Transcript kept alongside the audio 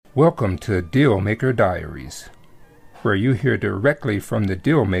Welcome to Dealmaker Diaries, where you hear directly from the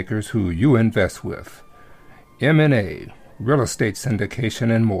deal makers who you invest with. M&A, real estate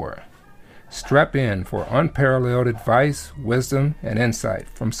syndication, and more. Strap in for unparalleled advice, wisdom, and insight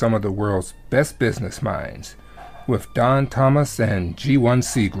from some of the world's best business minds with Don Thomas and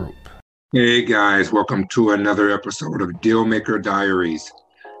G1C Group. Hey guys, welcome to another episode of Dealmaker Diaries.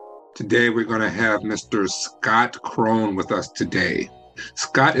 Today we're going to have Mr. Scott Krone with us today.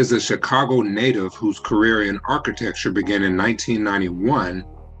 Scott is a Chicago native whose career in architecture began in 1991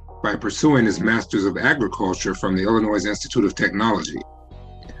 by pursuing his Master's of Agriculture from the Illinois Institute of Technology.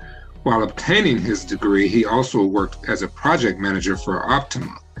 While obtaining his degree, he also worked as a project manager for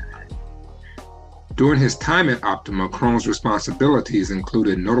Optima. During his time at Optima, Krone's responsibilities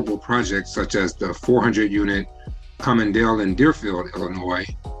included notable projects such as the 400-unit Commondale in Deerfield, Illinois,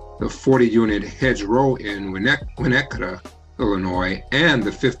 the 40-unit Hedge Row in Winnetka, Illinois, and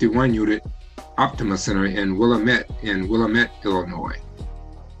the 51-unit Optima Center in Willamette, Illinois.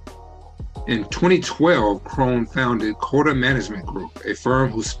 In 2012, Krone founded Coda Management Group, a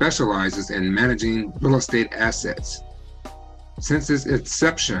firm who specializes in managing real estate assets. Since its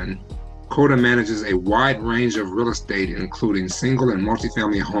inception, Coda manages a wide range of real estate, including single and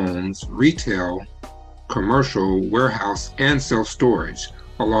multifamily homes, retail, commercial, warehouse, and self-storage,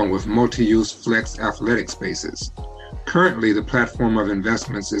 along with multi-use flex athletic spaces. Currently, the platform of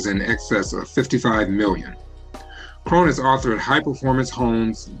investments is in excess of $55 million. Krone has authored High Performance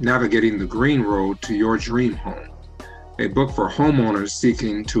Homes, Navigating the Green Road to Your Dream Home, a book for homeowners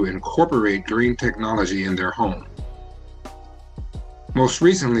seeking to incorporate green technology in their home. Most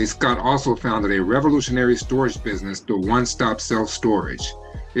recently, Scott also founded a revolutionary storage business, the One Stop Self Storage.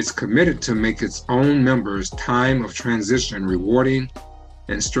 It's committed to make its own members' time of transition rewarding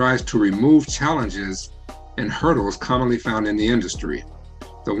and strives to remove challenges and hurdles commonly found in the industry.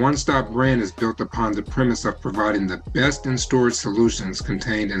 The One Stop brand is built upon the premise of providing the best in storage solutions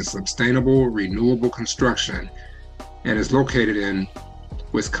contained in sustainable, renewable construction and is located in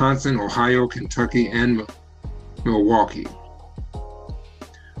Wisconsin, Ohio, Kentucky, and Milwaukee.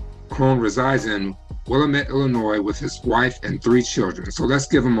 Krone resides in Willamette, Illinois with his wife and 3 children. So let's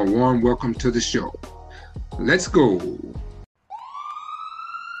give him a warm welcome to the show. Let's go.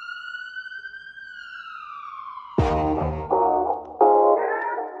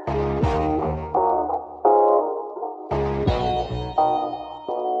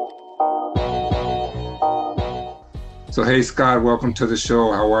 So hey Scott, welcome to the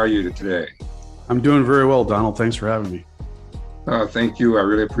show. How are you today? I'm doing very well, Donald. Thanks for having me. Thank you. I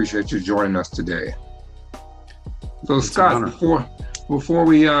really appreciate you joining us today. So It's Scott, before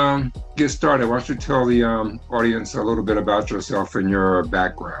we get started, why don't you tell the audience a little bit about yourself and your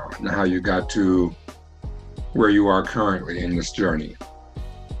background and how you got to where you are currently in this journey?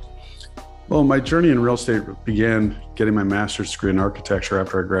 Well, my journey in real estate began getting my master's degree in architecture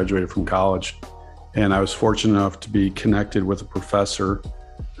after I graduated from college. And I was fortunate enough to be connected with a professor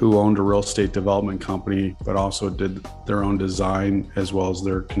who owned a real estate development company, but also did their own design as well as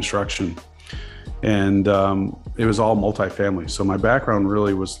their construction. And it was all multifamily. So my background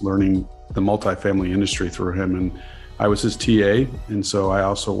really was learning the multifamily industry through him. And I was his TA. And so I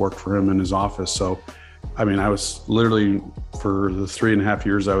also worked for him in his office. So, I mean, I was literally, for the 3.5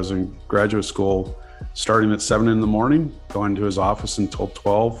 years I was in graduate school, starting at 7 in the morning, going to his office until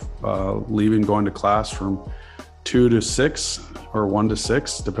 12, leaving, going to class from 2 to 6 or 1 to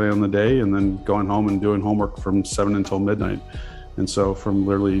 6, depending on the day, and then going home and doing homework from 7 until midnight. And so from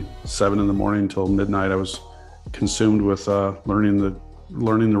literally 7 in the morning until midnight, I was consumed with learning the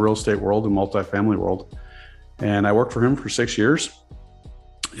real estate world and multifamily world. And I worked for him for 6 years.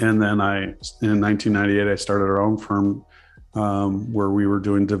 And then in 1998, I started our own firm where we were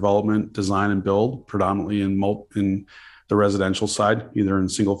doing development, design, and build, predominantly in the residential side, either in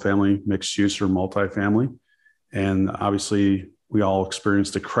single family, mixed use, or multifamily. And obviously, we all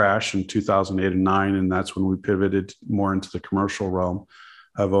experienced a crash in 2008 and 9, and that's when we pivoted more into the commercial realm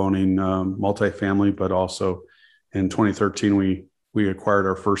of owning multifamily. But also in 2013, we acquired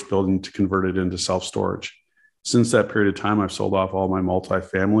our first building to convert it into self-storage. Since that period of time, I've sold off all my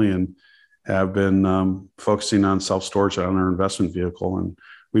multifamily and have been focusing on self-storage on our investment vehicle. And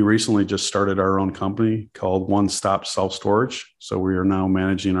we recently just started our own company called One Stop Self Storage. So we are now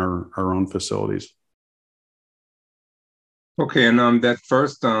managing our own facilities. Okay, and that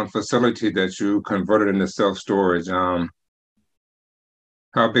first facility that you converted into self-storage, how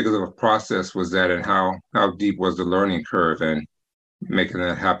big of a process was that, and how deep was the learning curve in making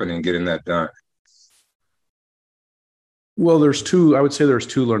that happen and getting that done? Well, I would say there's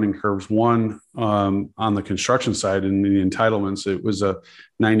two learning curves. One, on the construction side and the entitlements, it was a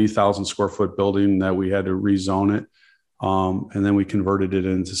 90,000 square foot building that we had to rezone it. And then we converted it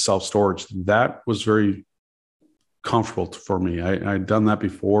into self-storage. That was very comfortable for me. I'd done that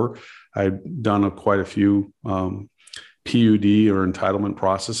before. I'd done quite a few PUD or entitlement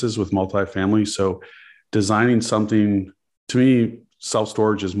processes with multifamily. So designing something, to me,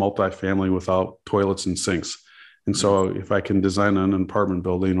 self-storage is multifamily without toilets and sinks. And so if I can design an apartment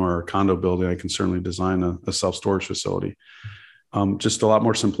building or a condo building, I can certainly design a self-storage facility. Just a lot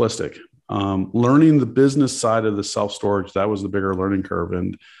more simplistic. Learning the business side of the self-storage, that was the bigger learning curve.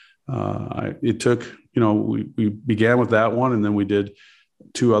 And it took, we began with that one, and then we did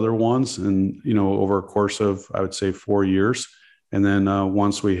two other ones, and, over a course of, I would say, 4 years. And then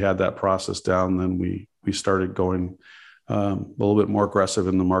once we had that process down, then we started going a little bit more aggressive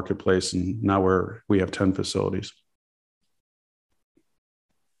in the marketplace. And now we have 10 facilities.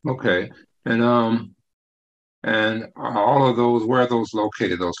 Okay. And all of those, where are those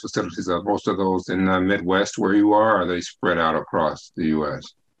located, those facilities? Are most of those in the Midwest where you are, or are they spread out across the U.S.?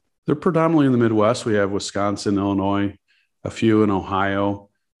 They're predominantly in the Midwest. We have Wisconsin, Illinois, a few in Ohio,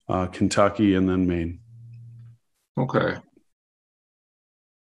 Kentucky, and then Maine. Okay.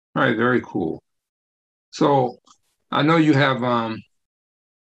 All right, very cool. So I know you have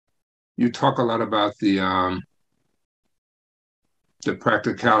you talk a lot about the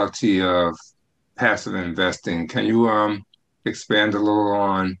practicality of passive investing. Can you expand a little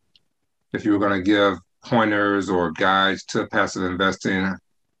on, if you were going to give pointers or guides to passive investing,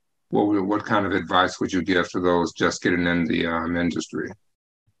 what kind of advice would you give to those just getting in the industry?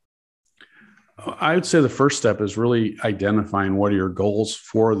 I would say the first step is really identifying what are your goals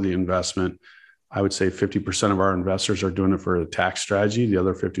for the investment. I would say 50% of our investors are doing it for a tax strategy. The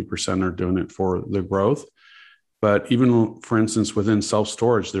other 50% are doing it for the growth. But even, for instance, within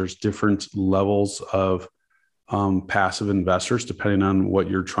self-storage, there's different levels of passive investors depending on what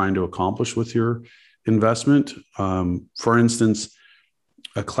you're trying to accomplish with your investment. For instance,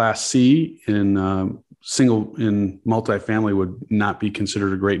 a Class C in multifamily would not be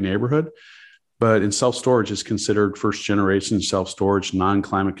considered a great neighborhood, but in self-storage is considered first generation self-storage,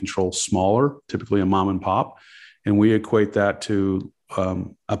 non-climate control, smaller, typically a mom and pop. And we equate that to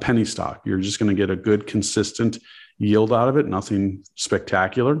a penny stock. You're just going to get a good, consistent yield out of it, nothing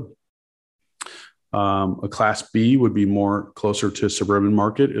spectacular. A Class B would be more closer to suburban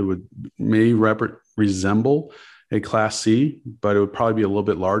market. It may resemble a Class C, but it would probably be a little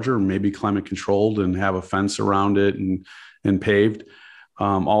bit larger, maybe climate controlled and have a fence around it and paved.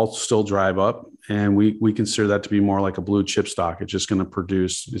 All still drive up. And we consider that to be more like a blue chip stock. It's just going to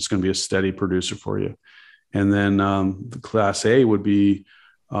produce, it's going to be a steady producer for you. And then the Class A would be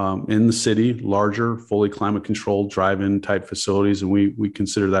in the city, larger, fully climate controlled drive-in type facilities. And we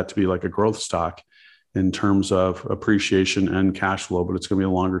consider that to be like a growth stock in terms of appreciation and cash flow, but it's going to be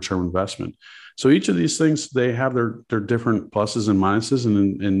a longer term investment. So each of these things, they have their different pluses and minuses,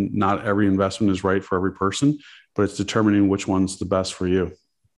 and not every investment is right for every person, but it's determining which one's the best for you.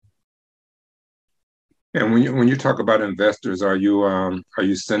 And when you talk about investors, are you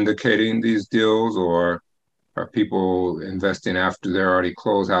syndicating these deals, or are people investing after they're already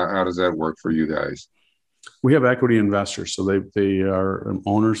closed? How does that work for you guys? We have equity investors, so they are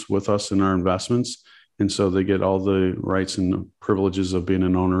owners with us in our investments, and so they get all the rights and privileges of being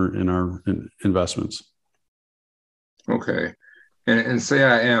an owner in our investments. Okay, and say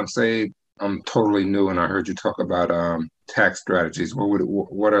I'm totally new, and I heard you talk about tax strategies.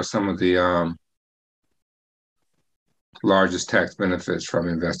 What are some of the largest tax benefits from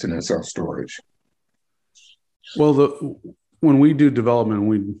investing in self-storage? Well, when we do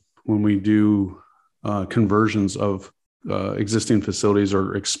development, when we do conversions of existing facilities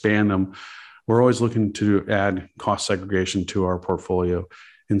or expand them, we're always looking to add cost segregation to our portfolio.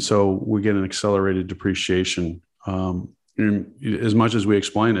 And so we get an accelerated depreciation. And as much as we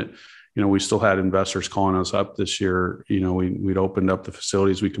explain it, we still had investors calling us up this year. We'd opened up the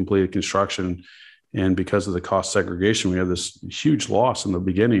facilities, we completed construction, and because of the cost segregation, we had this huge loss in the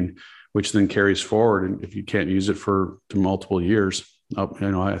beginning, which then carries forward. And if you can't use it to multiple years,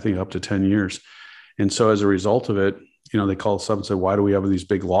 I think up to 10 years. And so as a result of it, they call us up and say, why do we have these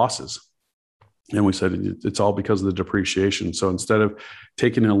big losses? And we said, it's all because of the depreciation. So instead of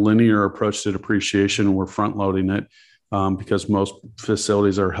taking a linear approach to depreciation, we're front loading it because most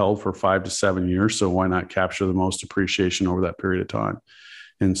facilities are held for 5 to 7 years. So why not capture the most depreciation over that period of time?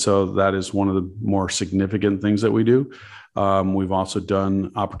 And so that is one of the more significant things that we do. We've also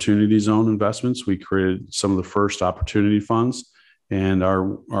done opportunity zone investments. We created some of the first opportunity funds, and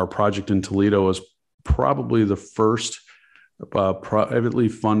our project in Toledo was probably the first privately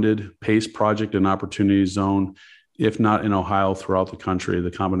funded PACE project and opportunity zone, if not in Ohio, throughout the country,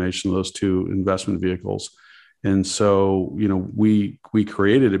 the combination of those two investment vehicles. And so, we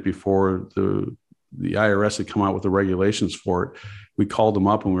created it before the IRS had come out with the regulations for it. We called them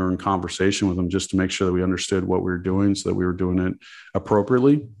up and we were in conversation with them just to make sure that we understood what we were doing so that we were doing it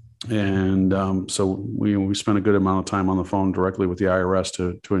appropriately. And so we spent a good amount of time on the phone directly with the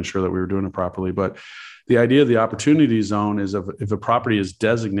IRS to ensure that we were doing it properly. But the idea of the opportunity zone is if a property is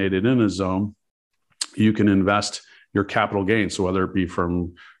designated in a zone, you can invest your capital gains. So whether it be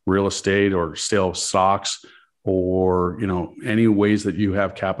from real estate or sale of stocks or, any ways that you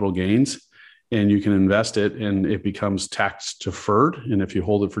have capital gains, and you can invest it and it becomes tax deferred. And if you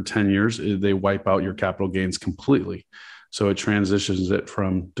hold it for 10 years, they wipe out your capital gains completely. So it transitions it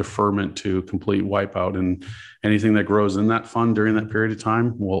from deferment to complete wipeout, and anything that grows in that fund during that period of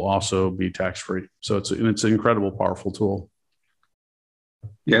time will also be tax-free. So it's an incredible, powerful tool.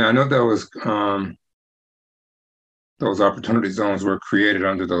 Yeah, I know those opportunity zones were created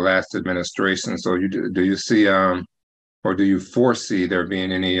under the last administration. So do you see or do you foresee there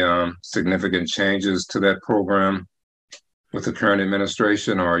being any significant changes to that program with the current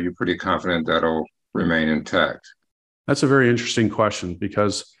administration, or are you pretty confident that'll remain intact? That's a very interesting question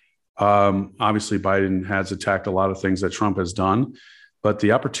because obviously Biden has attacked a lot of things that Trump has done, but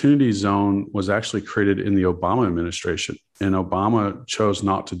the opportunity zone was actually created in the Obama administration, and Obama chose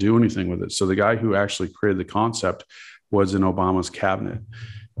not to do anything with it. So the guy who actually created the concept was in Obama's cabinet.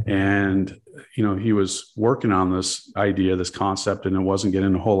 And, he was working on this idea, this concept, and it wasn't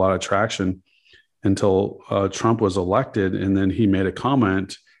getting a whole lot of traction until Trump was elected. And then he made a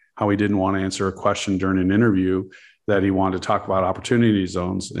comment how he didn't want to answer a question during an interview, that he wanted to talk about opportunity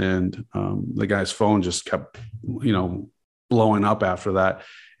zones. And the guy's phone just kept, blowing up after that.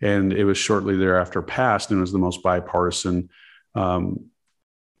 And it was shortly thereafter passed, and it was the most bipartisan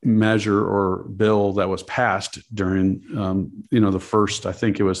measure or bill that was passed during,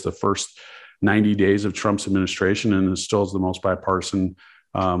 the first 90 days of Trump's administration, and it still is the most bipartisan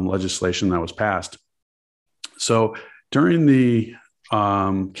legislation that was passed. So during the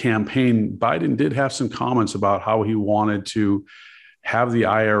campaign, Biden did have some comments about how he wanted to have the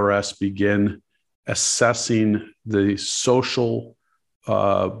IRS begin assessing the social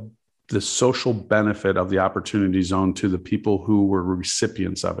benefit of the opportunity zone to the people who were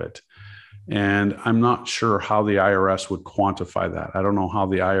recipients of it. And I'm not sure how the IRS would quantify that. I don't know how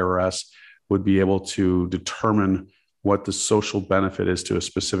the IRS would be able to determine what the social benefit is to a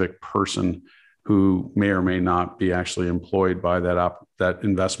specific person who may or may not be actually employed by that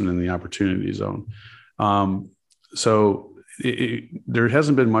investment in the opportunity zone. There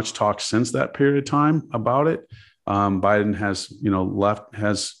hasn't been much talk since that period of time about it. Biden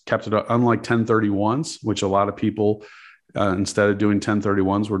has kept it, unlike 1031s, which a lot of people, instead of doing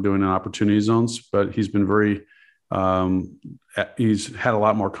 1031s, were doing in opportunity zones. But he's been he's had a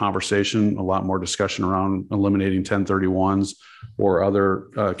lot more conversation, a lot more discussion around eliminating 1031s or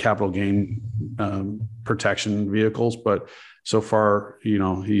other capital gain protection vehicles. But so far, he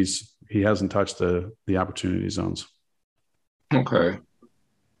hasn't touched the opportunity zones. Okay.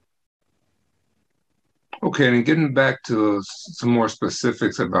 Okay, and getting back to some more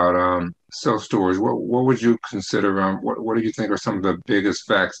specifics about self-storage, what would you consider, what do you think are some of the biggest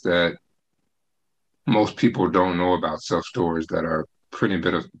facts that most people don't know about self-storage that are pretty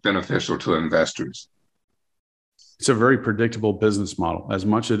beneficial to investors? It's a very predictable business model. As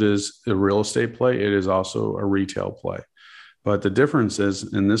much as it is a real estate play, it is also a retail play. But the difference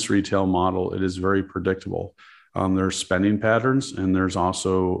is, in this retail model, it is very predictable. There's spending patterns, and there's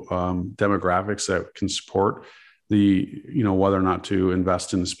also demographics that can support whether or not to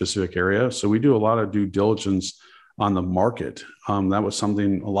invest in a specific area. So we do a lot of due diligence on the market. That was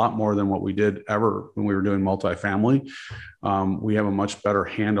something a lot more than what we did ever when we were doing multifamily. We have a much better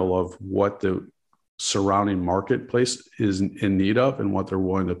handle of what the surrounding marketplace is in need of and what they're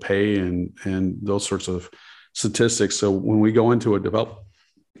willing to pay and those sorts of statistics. So when we go into a development,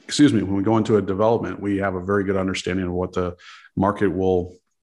 we have a very good understanding of what the market will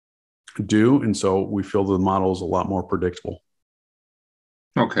do. And so we feel the model is a lot more predictable.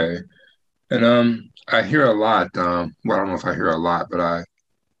 Okay. And I hear a lot, well, I don't know if I hear a lot, but I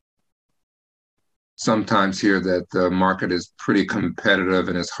sometimes hear that the market is pretty competitive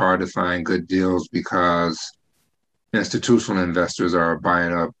and it's hard to find good deals because institutional investors are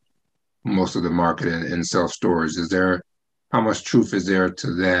buying up most of the market in self-storage. How much truth is there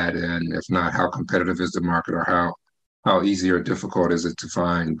to that? And if not, how competitive is the market, or how easy or difficult is it to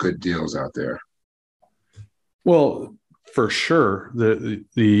find good deals out there? Well, For sure. I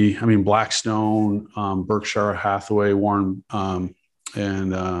mean, Blackstone, Berkshire Hathaway, Warren,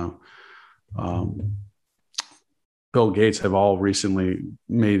 and um, Bill Gates have all recently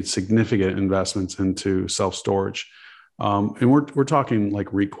made significant investments into self-storage. And we're talking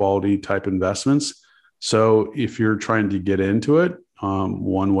like REIT quality type investments. So if you're trying to get into it,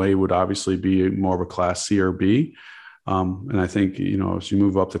 one way would obviously be more of a class C or B. And I think, as you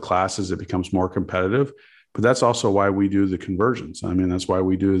move up the classes, it becomes more competitive. But that's also why we do the conversions. I mean, that's why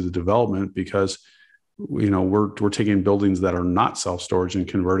we do the development, because, we're taking buildings that are not self-storage and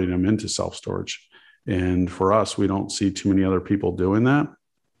converting them into self-storage. And for us, we don't see too many other people doing that.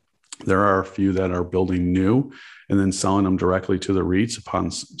 There are a few that are building new and then selling them directly to the REITs upon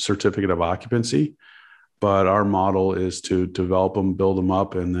certificate of occupancy. But our model is to develop them, build them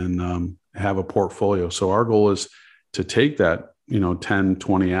up, and then have a portfolio. So our goal is to take that, 10,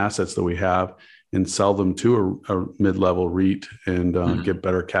 20 assets that we have and sell them to a mid-level REIT and get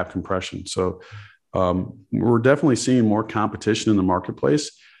better cap compression. So we're definitely seeing more competition in the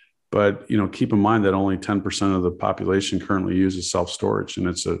marketplace. But, keep in mind that only 10% of the population currently uses self-storage, and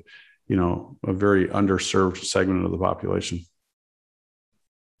it's a very underserved segment of the population.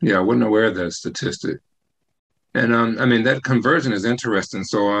 Yeah, I wasn't aware of that statistic. And I mean, that conversion is interesting.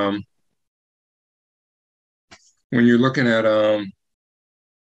 So when you're looking at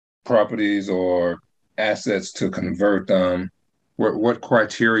properties or assets to convert, what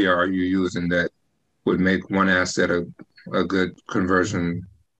criteria are you using that would make one asset a good conversion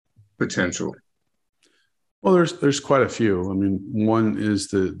potential? Well, there's quite a few. I mean, one is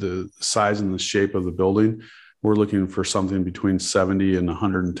the size and the shape of the building. We're looking for something between 70 and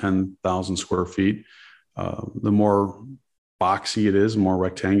 110,000 square feet. The more boxy it is, the more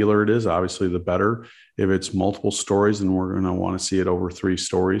rectangular it is, obviously the better. If it's multiple stories, then we're going to want to see it over 3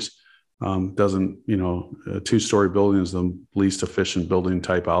 stories. A 2-story building is the least efficient building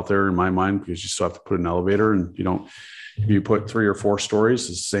type out there in my mind, because you still have to put an elevator, and if you put 3 or 4 stories,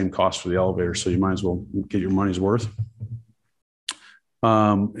 it's the same cost for the elevator. So you might as well get your money's worth.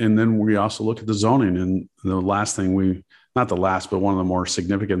 And then we also look at the zoning. And the last thing not the last, but one of the more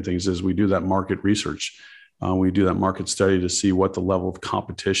significant things is we do that market research. We do that market study to see what the level of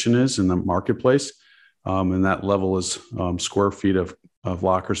competition is in the marketplace. And that level is square feet of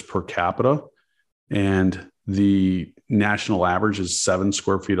lockers per capita. And the national average is 7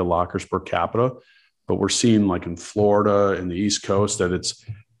 square feet of lockers per capita. But we're seeing, like in Florida and the East Coast, that it's,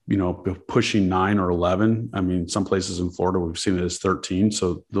 pushing 9 or 11. I mean, some places in Florida, we've seen it as 13.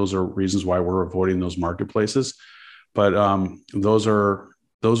 So those are reasons why we're avoiding those marketplaces. But those are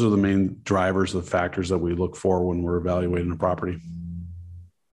the main drivers, the factors that we look for when we're evaluating a property.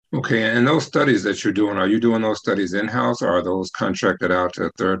 Okay, and those studies that you're doing, are you doing those studies in-house, or are those contracted out to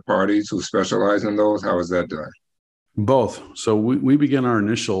third parties who specialize in those? How is that done? Both. So we begin our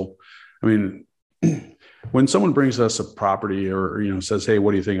initial, when someone brings us a property or, says, hey,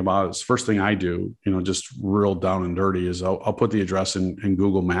 what do you think about it? It's the first thing I do, just real down and dirty, is I'll put the address in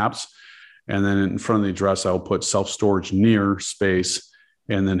Google Maps. And then in front of the address, I'll put self-storage near space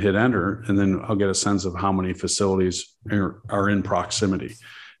and then hit enter. And then I'll get a sense of how many facilities are in proximity.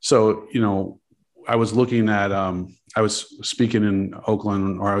 So, I was looking at, I was speaking in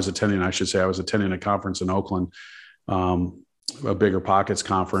Oakland, or I was attending a conference in Oakland, a Bigger Pockets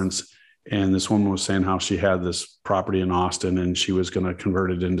conference. And this woman was saying how she had this property in Austin and she was going to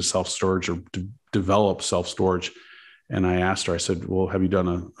convert it into self-storage or develop self-storage. And I asked her, I said, well, have you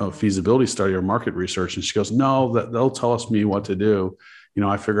done a feasibility study or market research? And she goes, no, they'll tell me what to do.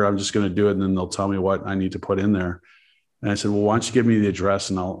 I figure I'm just going to do it, and then they'll tell me what I need to put in there. And I said, well, why don't you give me the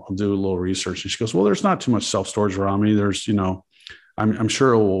address and I'll do a little research. And she goes, well, there's not too much self-storage around me. There's, I'm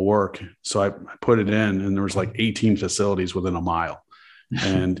sure it will work. So I put it in, and there was like 18 facilities within a mile.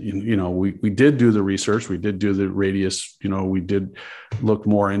 And, we did do the research. We did do the radius, we did look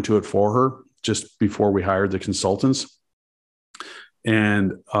more into it for her just before we hired the consultants.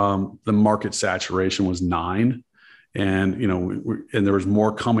 And the market saturation was 9. And, and there was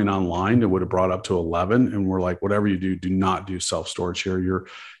more coming online that would have brought up to 11. And we're like, whatever you do not do self-storage here.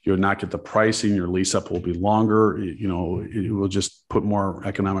 You'll not get the pricing. Your lease up will be longer. It will just put more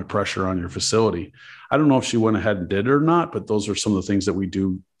economic pressure on your facility. I don't know if she went ahead and did it or not, but those are some of the things that we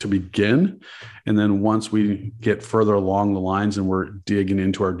do to begin. And then once we get further along the lines and we're digging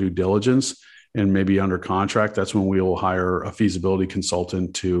into our due diligence and maybe under contract, that's when we will hire a feasibility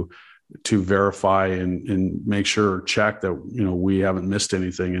consultant to verify and make sure, check that, we haven't missed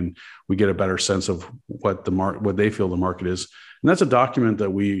anything, and we get a better sense of what they feel the market is. And that's a document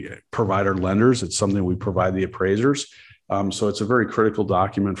that we provide our lenders. It's something we provide the appraisers. So it's a very critical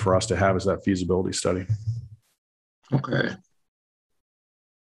document for us to have, is that feasibility study. Okay.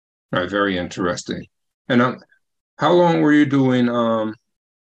 All right. Very interesting. And how long were you doing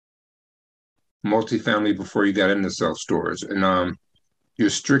multifamily before you got into self-storage? And you're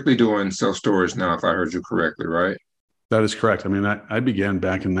strictly doing self-storage now, if I heard you correctly, right? That is correct. I mean, I began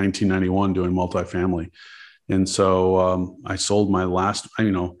back in 1991 doing multifamily. And so I sold my last,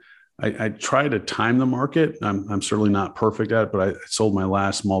 I try to time the market. I'm certainly not perfect at it, but I sold my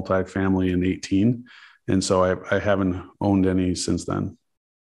last multifamily in 18. And so I haven't owned any since then.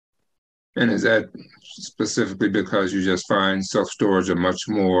 And is that specifically because you just find self-storage a much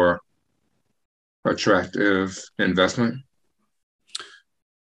more attractive investment?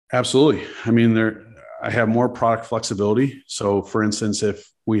 Absolutely. I mean, I have more product flexibility. So for instance, if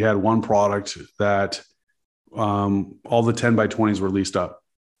we had one product that all the 10 by 20s were leased up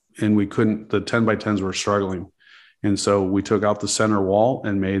and the 10 by 10s were struggling. And so we took out the center wall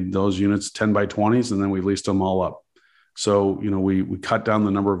and made those units 10 by 20s, and then we leased them all up. So, we cut down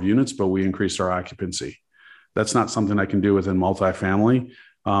the number of units, but we increased our occupancy. That's not something I can do within multifamily,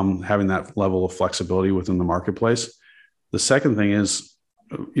 having that level of flexibility within the marketplace. The second thing is,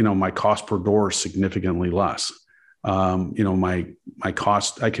 my cost per door is significantly less. My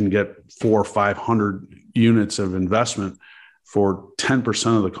cost, I can get 400 or 500 units of investment for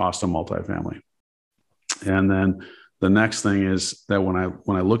 10% of the cost of multifamily. And then the next thing is that when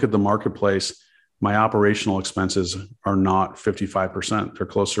I look at the marketplace, my operational expenses are not 55%. They're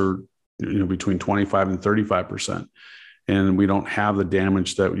closer, between 25 and 35%. And we don't have the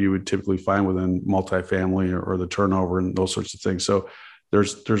damage that you would typically find within multifamily or the turnover and those sorts of things. So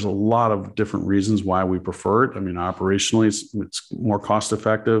there's a lot of different reasons why we prefer it. I mean, operationally, it's more cost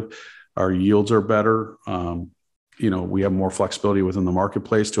effective. Our yields are better. We have more flexibility within the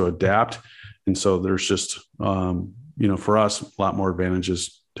marketplace to adapt. And so there's just, for us, a lot more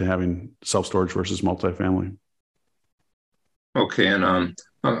advantages to having self-storage versus multifamily. Okay. And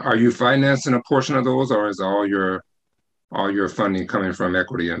are you financing a portion of those, or is all your funding coming from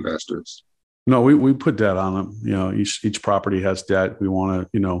equity investors? No, we put debt on them. Each property has debt. We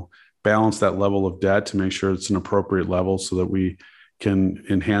want to, balance that level of debt to make sure it's an appropriate level so that we can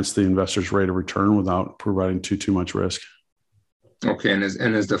enhance the investor's rate of return without providing too much risk. Okay. And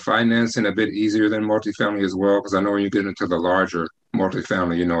is the financing a bit easier than multifamily as well? Because I know when you get into the larger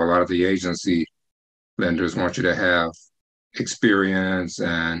multifamily, a lot of the agency lenders want you to have experience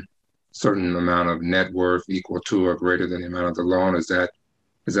and certain amount of net worth equal to or greater than the amount of the loan. Is that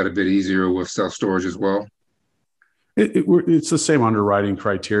a bit easier with self-storage as well? It's the same underwriting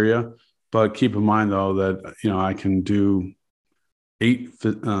criteria, but keep in mind though that, I can do 8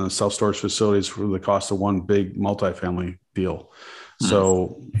 self-storage facilities for the cost of one big multifamily deal.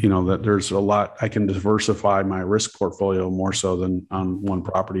 So, that there's a lot, I can diversify my risk portfolio more so than on one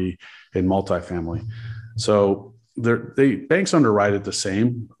property in multifamily. So banks underwrite it the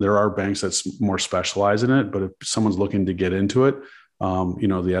same. There are banks that's more specialized in it, but if someone's looking to get into it, the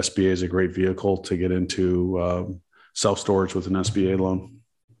SBA is a great vehicle to get into self-storage with an SBA loan.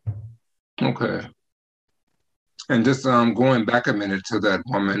 Okay. And just going back a minute to that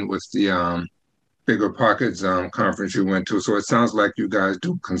woman with the Bigger Pockets conference you went to. So it sounds like you guys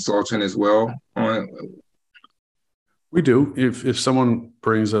do consulting as well on. We do. If someone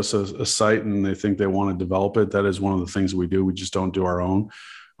brings us a site and they think they want to develop it, that is one of the things we do. We just don't do our own.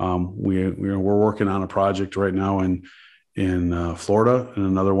 We're working on a project right now in Florida and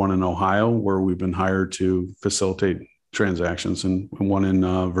another one in Ohio where we've been hired to facilitate transactions, and one in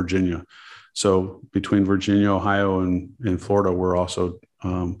Virginia. So between Virginia, Ohio, and Florida, we're also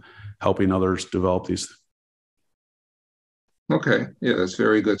helping others develop these. Okay. Yeah, that's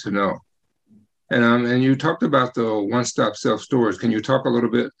very good to know. And you talked about the one-stop self-storage. Can you talk a little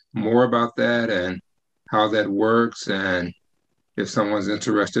bit more about that and how that works? And if someone's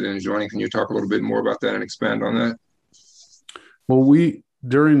interested in joining, can you talk a little bit more about that and expand on that? Well,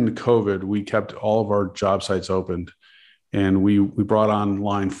 during the COVID, we kept all of our job sites opened, and we brought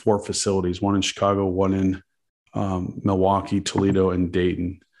online 4 facilities, one in Chicago, one in Milwaukee, Toledo, and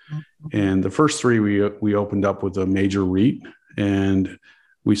Dayton. And the first 3 we opened up with a major REIT, and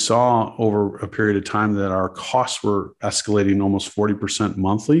we saw over a period of time that our costs were escalating almost 40%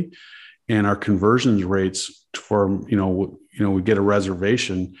 monthly, and our conversions rates we get a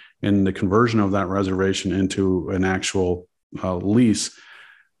reservation, and the conversion of that reservation into an actual lease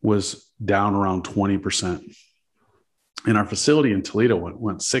was down around 20%. And our facility in Toledo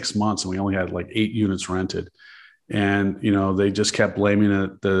went 6 months, and we only had like 8 units rented. And, they just kept blaming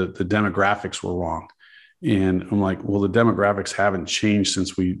it. The demographics were wrong. And I'm like, well, the demographics haven't changed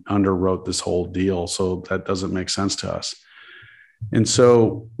since we underwrote this whole deal. So that doesn't make sense to us. And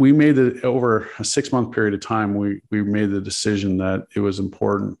so we made it over a 6-month period of time. We made the decision that it was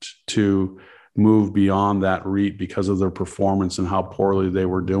important to move beyond that REIT because of their performance and how poorly they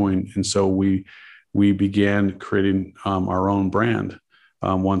were doing. And so we began creating our own brand,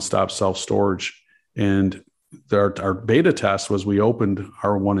 One Stop Self Storage. And our beta test was we opened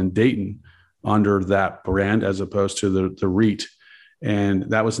our one in Dayton under that brand as opposed to the REIT. And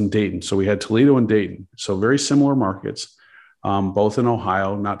that was in Dayton. So we had Toledo and Dayton. So very similar markets, both in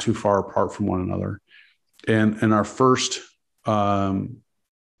Ohio, not too far apart from one another. And in our first month,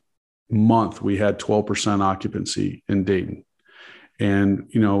 we had 12% occupancy in Dayton. And,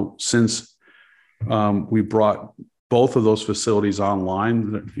 since we brought both of those facilities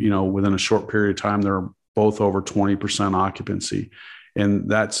online, within a short period of time, they're both over 20% occupancy. And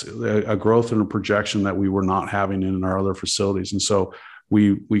that's a growth and a projection that we were not having in our other facilities. And so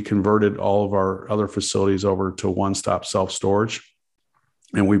we converted all of our other facilities over to one-stop self-storage.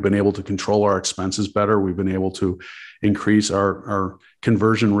 And we've been able to control our expenses better. We've been able to increase our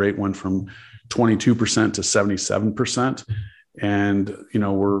conversion rate, went from 22% to 77%. And,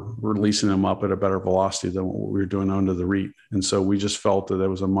 we're leasing them up at a better velocity than what we were doing under the REIT. And so we just felt that it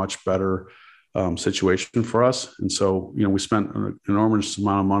was a much better situation for us. And so, we spent an enormous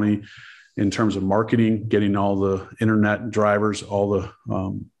amount of money in terms of marketing, getting all the internet drivers, all the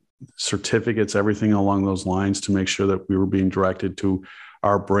certificates, everything along those lines to make sure that we were being directed to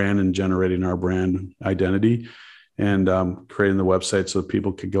our brand and generating our brand identity, and creating the website so that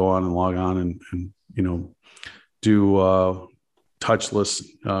people could go on and log on and do touchless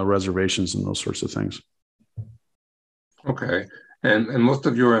reservations and those sorts of things. Okay. And most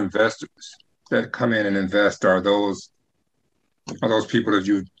of your investors that come in and invest are those people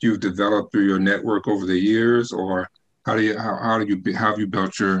that you've developed through your network over the years, or how have you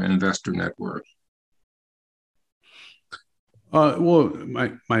built your investor network? Well,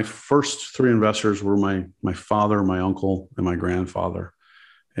 my first 3 investors were my father, my uncle, and my grandfather.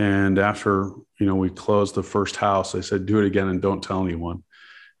 And after we closed the first house, they said, "Do it again and don't tell anyone."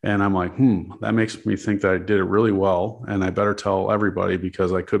 And I'm like, that makes me think that I did it really well, and I better tell everybody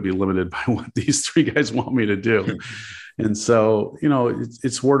because I could be limited by what these 3 guys want me to do. And so,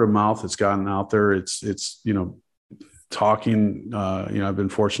 it's word of mouth. It's gotten out there. It's talking. I've been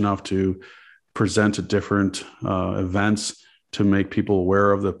fortunate enough to present at different events to make people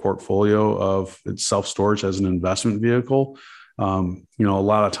aware of the portfolio of self-storage as an investment vehicle. A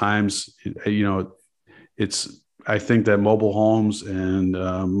lot of times, I think that mobile homes and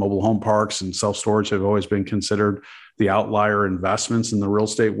mobile home parks and self-storage have always been considered the outlier investments in the real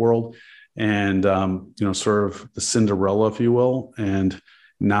estate world, and sort of the Cinderella, if you will. And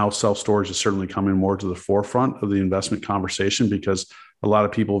now self-storage is certainly coming more to the forefront of the investment conversation because a lot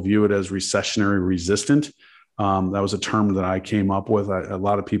of people view it as recessionary resistant. That was a term that I came up with. A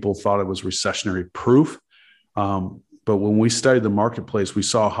lot of people thought it was recessionary proof. But when we studied the marketplace, we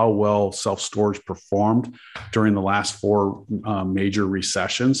saw how well self-storage performed during the last 4 major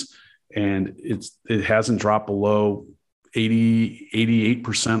recessions. And it hasn't dropped below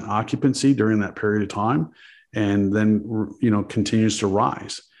 88% occupancy during that period of time. And then, continues to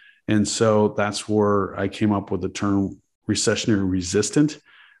rise. And so that's where I came up with the term recessionary resistant,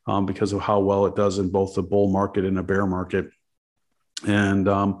 because of how well it does in both the bull market and a bear market. And,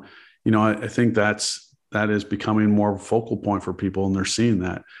 I think that is becoming more of a focal point for people, and they're seeing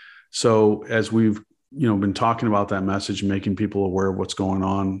that. So as we've, been talking about that message, making people aware of what's going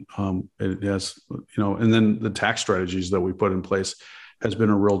on, it has, and then the tax strategies that we put in place has been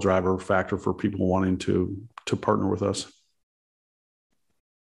a real driver factor for people wanting to partner with us.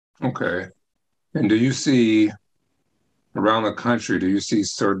 Okay. And do you see around the country, do you see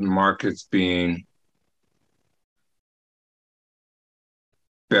certain markets being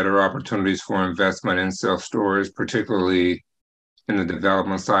better opportunities for investment in self-storage, particularly in the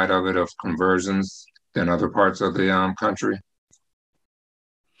development side of it, of conversions, than other parts of the country?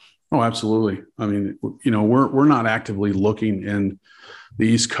 Oh, absolutely. I mean, we're not actively looking in the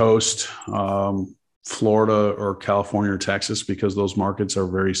East Coast, Florida or California or Texas, because those markets are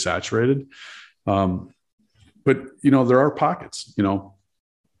very saturated. But, there are pockets,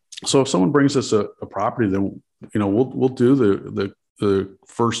 so if someone brings us a property, then, we'll do the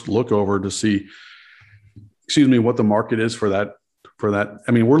first look over to see, what the market is for that.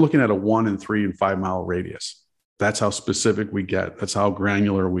 I mean, we're looking at a 1 and 3 and 5 mile radius. That's how specific we get. That's how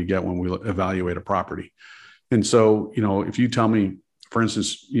granular we get when we evaluate a property. And so, if you tell me, for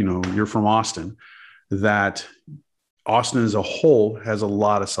instance, you're from Austin, that Austin as a whole has a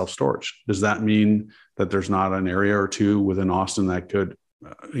lot of self-storage. Does that mean that there's not an area or two within Austin that could,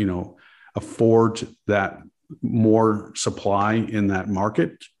 afford that more supply in that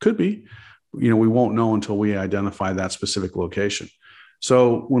market? Could be. We won't know until we identify that specific location.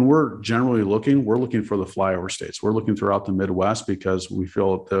 So when we're generally looking, we're looking for the flyover states. We're looking throughout the Midwest because we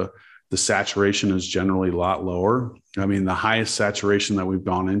feel that the saturation is generally a lot lower. I mean, the highest saturation that we've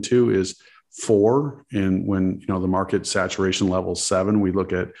gone into is 4, and when the market saturation level is 7, we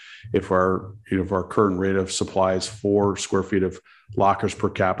look at if our current rate of supply is 4 square feet of lockers per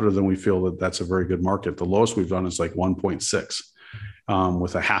capita, then we feel that that's a very good market. The lowest we've done is like 1.6.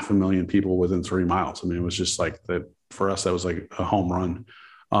 With 500,000 people within 3 miles. I mean, it was just like that for us, that was like a home run.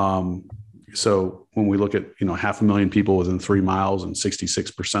 So when we look at, 500,000 people within 3 miles and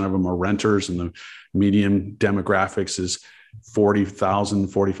 66% of them are renters, and the median demographics is $40,000,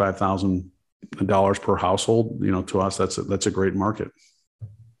 $45,000 per household, to us, that's a great market.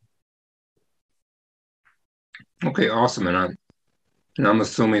 Okay, awesome. And I'm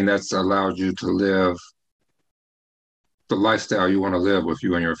assuming that's allowed you to live the lifestyle you want to live with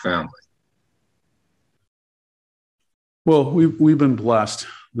you and your family. Well, we've been blessed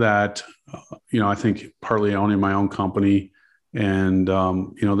that, I think partly owning my own company, and,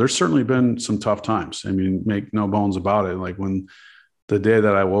 there's certainly been some tough times. I mean, make no bones about it. Like when the day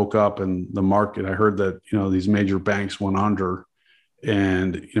that I woke up and the market, I heard that, these major banks went under,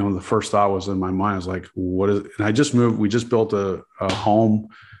 and, the first thought was in my mind, I was like, what is it? And I just moved, we just built a home.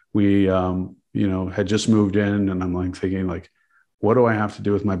 We, had just moved in, and I'm like thinking like, what do I have to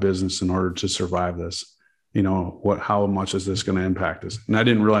do with my business in order to survive this? How much is this going to impact us? And I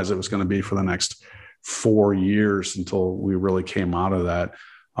didn't realize it was going to be for the next 4 years until we really came out of that.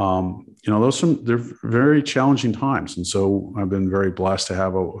 They're very challenging times. And so I've been very blessed to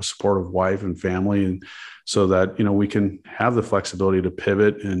have a supportive wife and family, and so that, we can have the flexibility to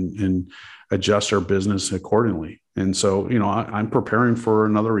pivot and adjust our business accordingly. And so, I'm preparing for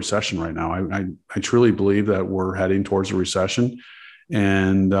another recession right now. I truly believe that we're heading towards a recession,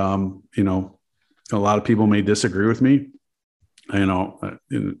 and, a lot of people may disagree with me.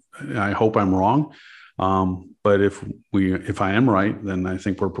 I hope I'm wrong. But if I am right, then I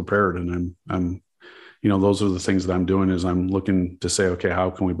think we're prepared. And I'm those are the things that I'm doing, is I'm looking to say, okay, how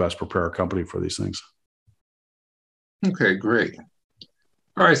can we best prepare our company for these things? Okay, great.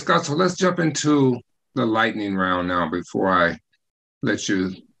 All right, Scott, so let's jump into the lightning round now before I let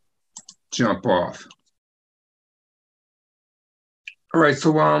you jump off. All right,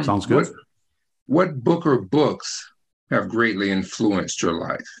 so sounds good. What book or books have greatly influenced your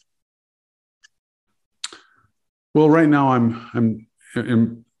life? Well, right now I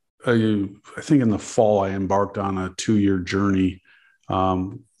think in the fall I embarked on a 2-year journey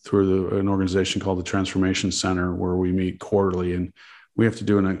through an organization called the Transformation Center, where we meet quarterly, and we have to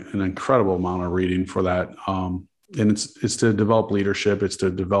do an incredible amount of reading for that. And it's to develop leadership. It's to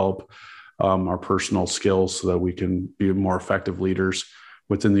develop our personal skills so that we can be more effective leaders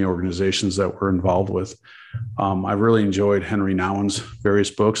within the organizations that we're involved with. I've really enjoyed Henry Nouwen's various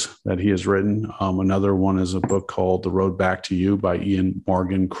books that he has written. Another one is a book called The Road Back to You by Ian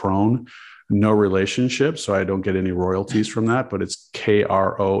Morgan Krone. No relationship, so I don't get any royalties from that, but it's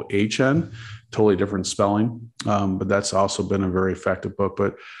Krohn, totally different spelling. But that's also been a very effective book.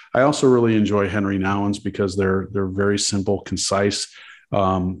 But I also really enjoy Henry Nouwen's because they're very simple, concise.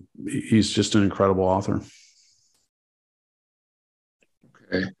 He's just an incredible author.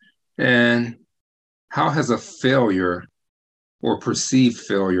 Okay. And how has a failure or perceived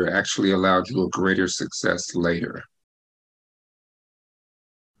failure actually allowed you a greater success later?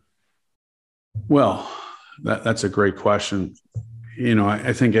 Well, that's a great question.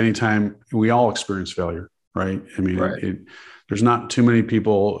 I think anytime we all experience failure, right? I mean, right. There's not too many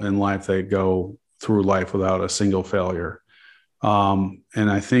people in life that go through life without a single failure. And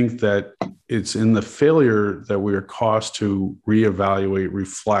I think that it's in the failure that we are caused to reevaluate,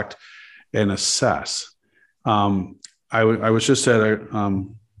 reflect, and assess. I was just at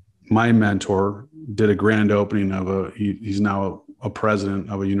my mentor did a grand opening of he's now a president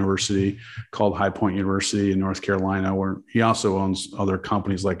of a university called High Point University in North Carolina, where he also owns other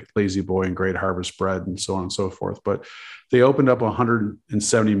companies like Lazy Boy and Great Harvest Bread and so on and so forth. But they opened up a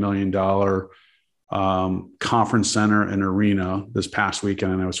 $170 million conference center and arena this past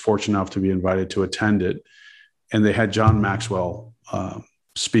weekend, and I was fortunate enough to be invited to attend it. And they had John Maxwell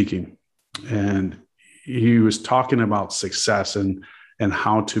speaking, and he was talking about success and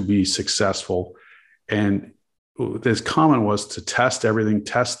how to be successful. And his comment was to test everything,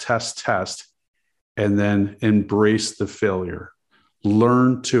 test, and then embrace the failure.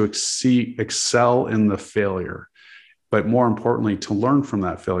 Learn to excel in the failure, but more importantly, to learn from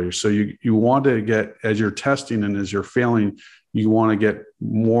that failure. So you want to get, as you're testing and as you're failing, you want to get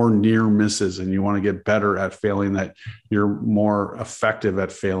more near misses, and you want to get better at failing, that you're more effective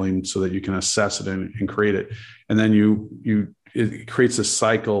at failing so that you can assess it and create it. And then it creates a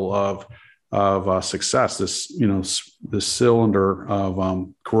cycle of success, this cylinder of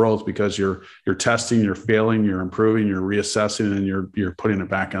growth, because you're testing, you're failing, you're improving, you're reassessing, and you're putting it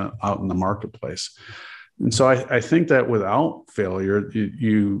back out in the marketplace. And so I think that without failure,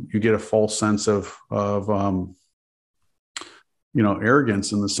 you get a false sense of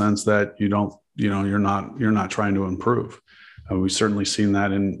arrogance, in the sense that you're not trying to improve. We've certainly seen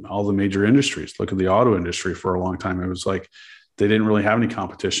that in all the major industries. Look at the auto industry. For a long time, it was like they didn't really have any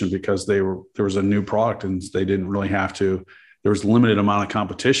competition because there was a new product, and they didn't really have to. There was a limited amount of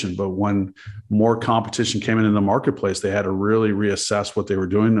competition, but when more competition came into the marketplace, they had to really reassess what they were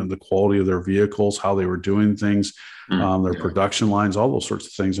doing and the quality of their vehicles, how they were doing things, their production lines, all those sorts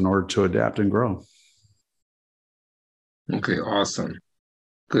of things, in order to adapt and grow. Okay, awesome.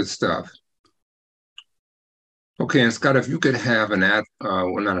 Good stuff. Okay, and Scott, if you could have not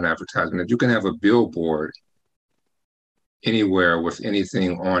an advertisement, if you can have a billboard anywhere with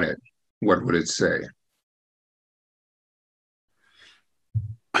anything on it, what would it say?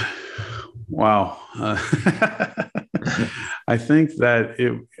 Wow. I think that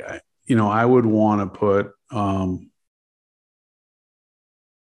I would want to put,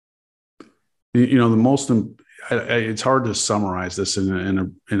 it's hard to summarize this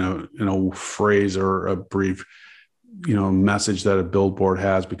in a phrase or a brief, message that a billboard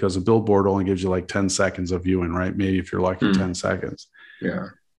has, because a billboard only gives you like 10 seconds of viewing, right? Maybe if you're lucky, 10 seconds. Yeah.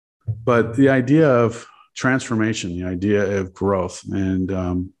 But the idea of transformation, the idea of growth,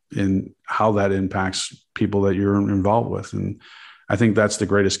 and how that impacts people that you're involved with. And I think that's the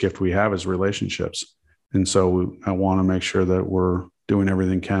greatest gift we have, is relationships. And so I want to make sure that we're doing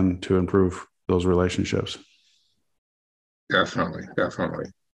everything we can to improve those relationships. Definitely.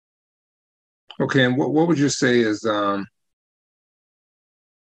 Okay, and what would you say is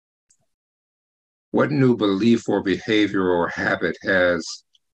what new belief or behavior or habit has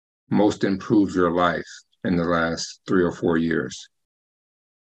most improved your life in the last 3 or 4 years?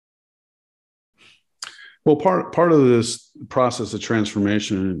 Well, part of this process of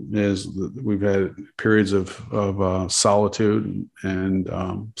transformation is that we've had periods of solitude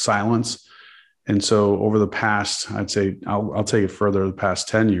and silence. And so over the past, I'd say, I'll take it further, the past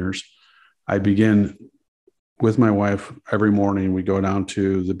 10 years, I begin with my wife every morning. We go down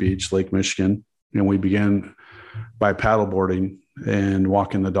to the beach, Lake Michigan, and we begin by paddleboarding and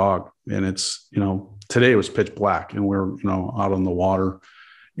walking the dog. And it's, today it was pitch black, and we're, out on the water,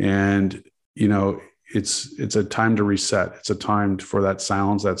 and, it's a time to reset. It's a time for that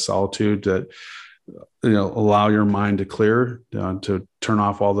silence, that solitude, that, allow your mind to clear, to turn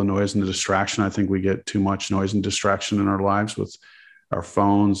off all the noise and the distraction. I think we get too much noise and distraction in our lives with our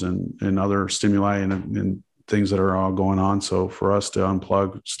phones and other stimuli and things that are all going on. So for us to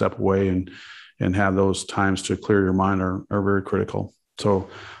unplug, step away, and have those times to clear your mind are very critical. So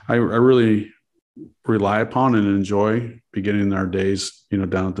I really rely upon and enjoy beginning our days,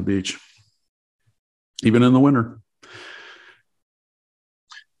 down at the beach, even in the winter.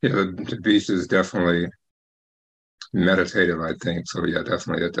 Yeah, the beach is definitely meditative, I think. So yeah,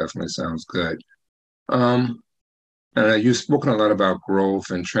 definitely, it definitely sounds good. And you've spoken a lot about growth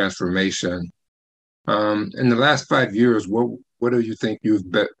and transformation. In the last 5 years, what do you think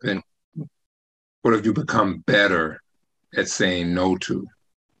what have you become better at saying no to?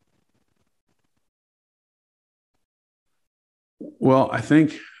 Well, I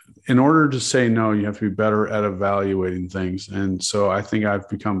think in order to say no, you have to be better at evaluating things. And so I think I've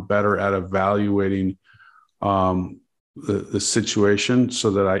become better at evaluating the situation,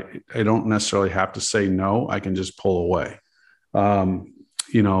 so that I don't necessarily have to say no. I can just pull away.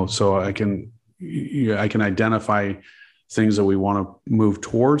 So I can identify things that we want to move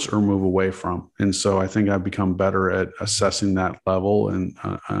towards or move away from. And so I think I've become better at assessing that level and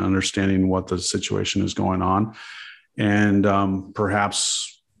understanding what the situation is going on. And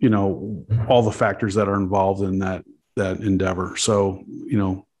perhaps, all the factors that are involved in that endeavor. So,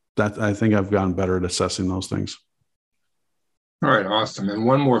 that I think I've gotten better at assessing those things. All right, awesome. And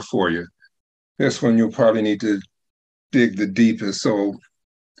one more for you. This one you'll probably need to dig the deepest. So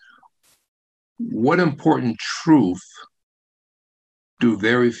what important truth do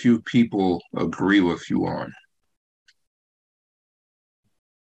very few people agree with you on?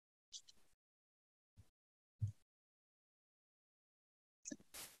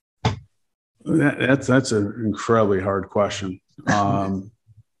 That's an incredibly hard question.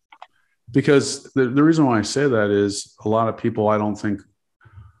 Because the reason why I say that is a lot of people, I don't think,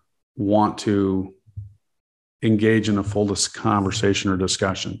 want to engage in a full conversation or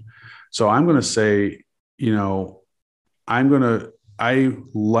discussion. So I'm going to say, I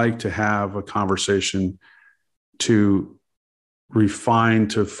like to have a conversation to refine,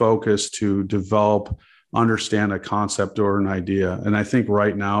 to focus, to develop, understand a concept or an idea. And I think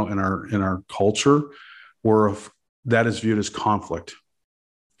right now in our culture, that is viewed as conflict.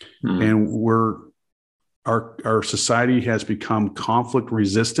 And our society has become conflict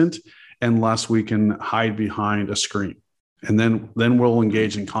resistant unless we can hide behind a screen. And then we'll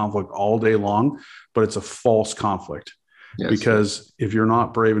engage in conflict all day long, but it's a false conflict. Yes. Because if you're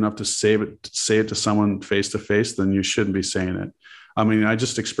not brave enough to say it to someone face to face, then you shouldn't be saying it. I mean, I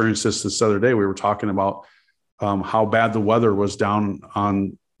just experienced this other day. We were talking about how bad the weather was down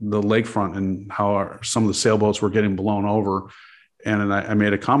on the lakefront and how some of the sailboats were getting blown over. And I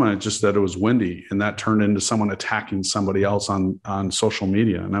made a comment just that it was windy, and that turned into someone attacking somebody else on social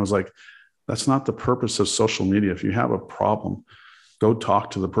media. And I was like, that's not the purpose of social media. If you have a problem, go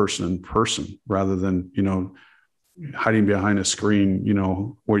talk to the person in person rather than, hiding behind a screen,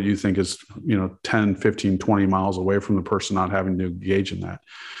 where you think is, 10, 15, 20 miles away from the person, not having to engage in that.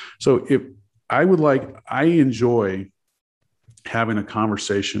 So I enjoy having a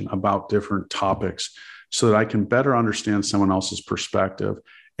conversation about different topics so that I can better understand someone else's perspective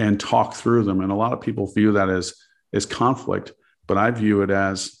and talk through them. And a lot of people view that as conflict, but I view it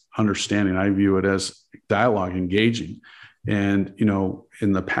as understanding. I view it as dialogue, engaging. And,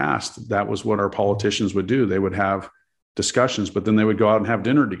 in the past, that was what our politicians would do. They would have discussions, but then they would go out and have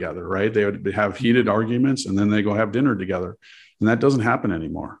dinner together, right? They would have heated arguments and then they go have dinner together. And that doesn't happen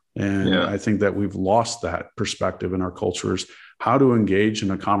anymore. And I think that we've lost that perspective in our cultures, how to engage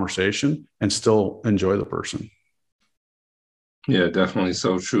in a conversation and still enjoy the person. Yeah, definitely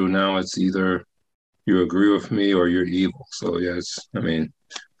so true. Now it's either you agree with me or you're evil. So it's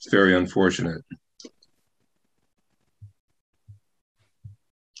very unfortunate.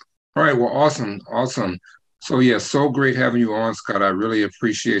 All right. Well, awesome. So so great having you on, Scott. I really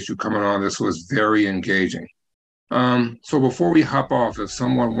appreciate you coming on. This was very engaging. So before we hop off, if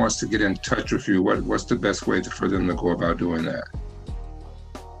someone wants to get in touch with you, what's the best way for them to go about doing that?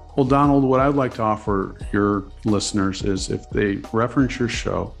 Well, Donald, what I'd like to offer your listeners is if they reference your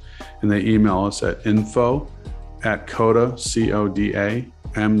show and they email us at info@CODA, CODA,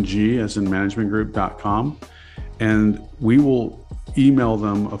 as in managementgroup.com, and we will email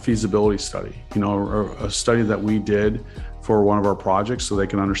them a feasibility study, or a study that we did for one of our projects so they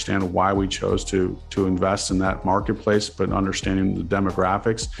can understand why we chose to invest in that marketplace, but understanding the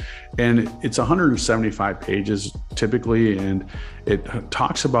demographics. And it's 175 pages typically, and it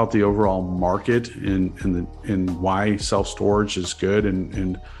talks about the overall market and why self-storage is good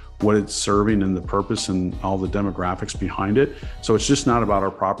and what it's serving and the purpose and all the demographics behind it. So it's just not about our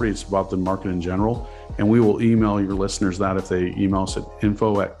property, it's about the market in general. And we will email your listeners that if they email us at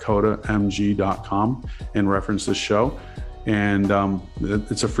info@codamg.com and reference this show. And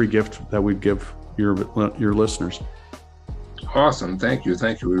it's a free gift that we give your listeners. Awesome. Thank you.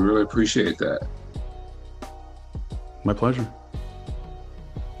 We really appreciate that. My pleasure.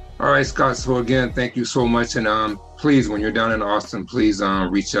 All right, Scott. So again, thank you so much. And please, when you're down in Austin, please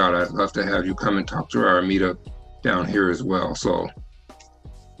reach out. I'd love to have you come and talk to our meetup down here as well. So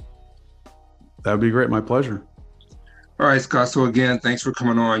that would be great. My pleasure. All right, Scott. So again, thanks for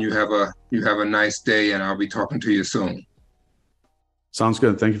coming on. You have a nice day, and I'll be talking to you soon. Sounds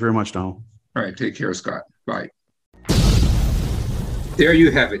good. Thank you very much, Donald. All right. Take care, Scott. Bye. There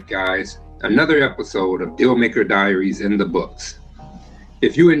you have it, guys. Another episode of Dealmaker Diaries in the books.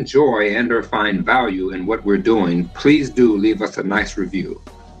 If you enjoy and or find value in what we're doing, please do leave us a nice review.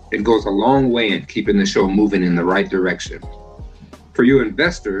 It goes a long way in keeping the show moving in the right direction. For you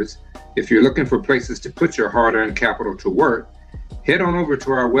investors, if you're looking for places to put your hard-earned capital to work, head on over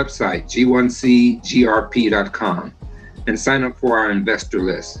to our website, g1cgrp.com, and sign up for our investor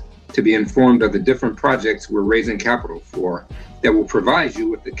list to be informed of the different projects we're raising capital for that will provide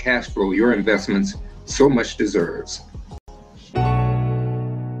you with the cash flow your investments so much deserves.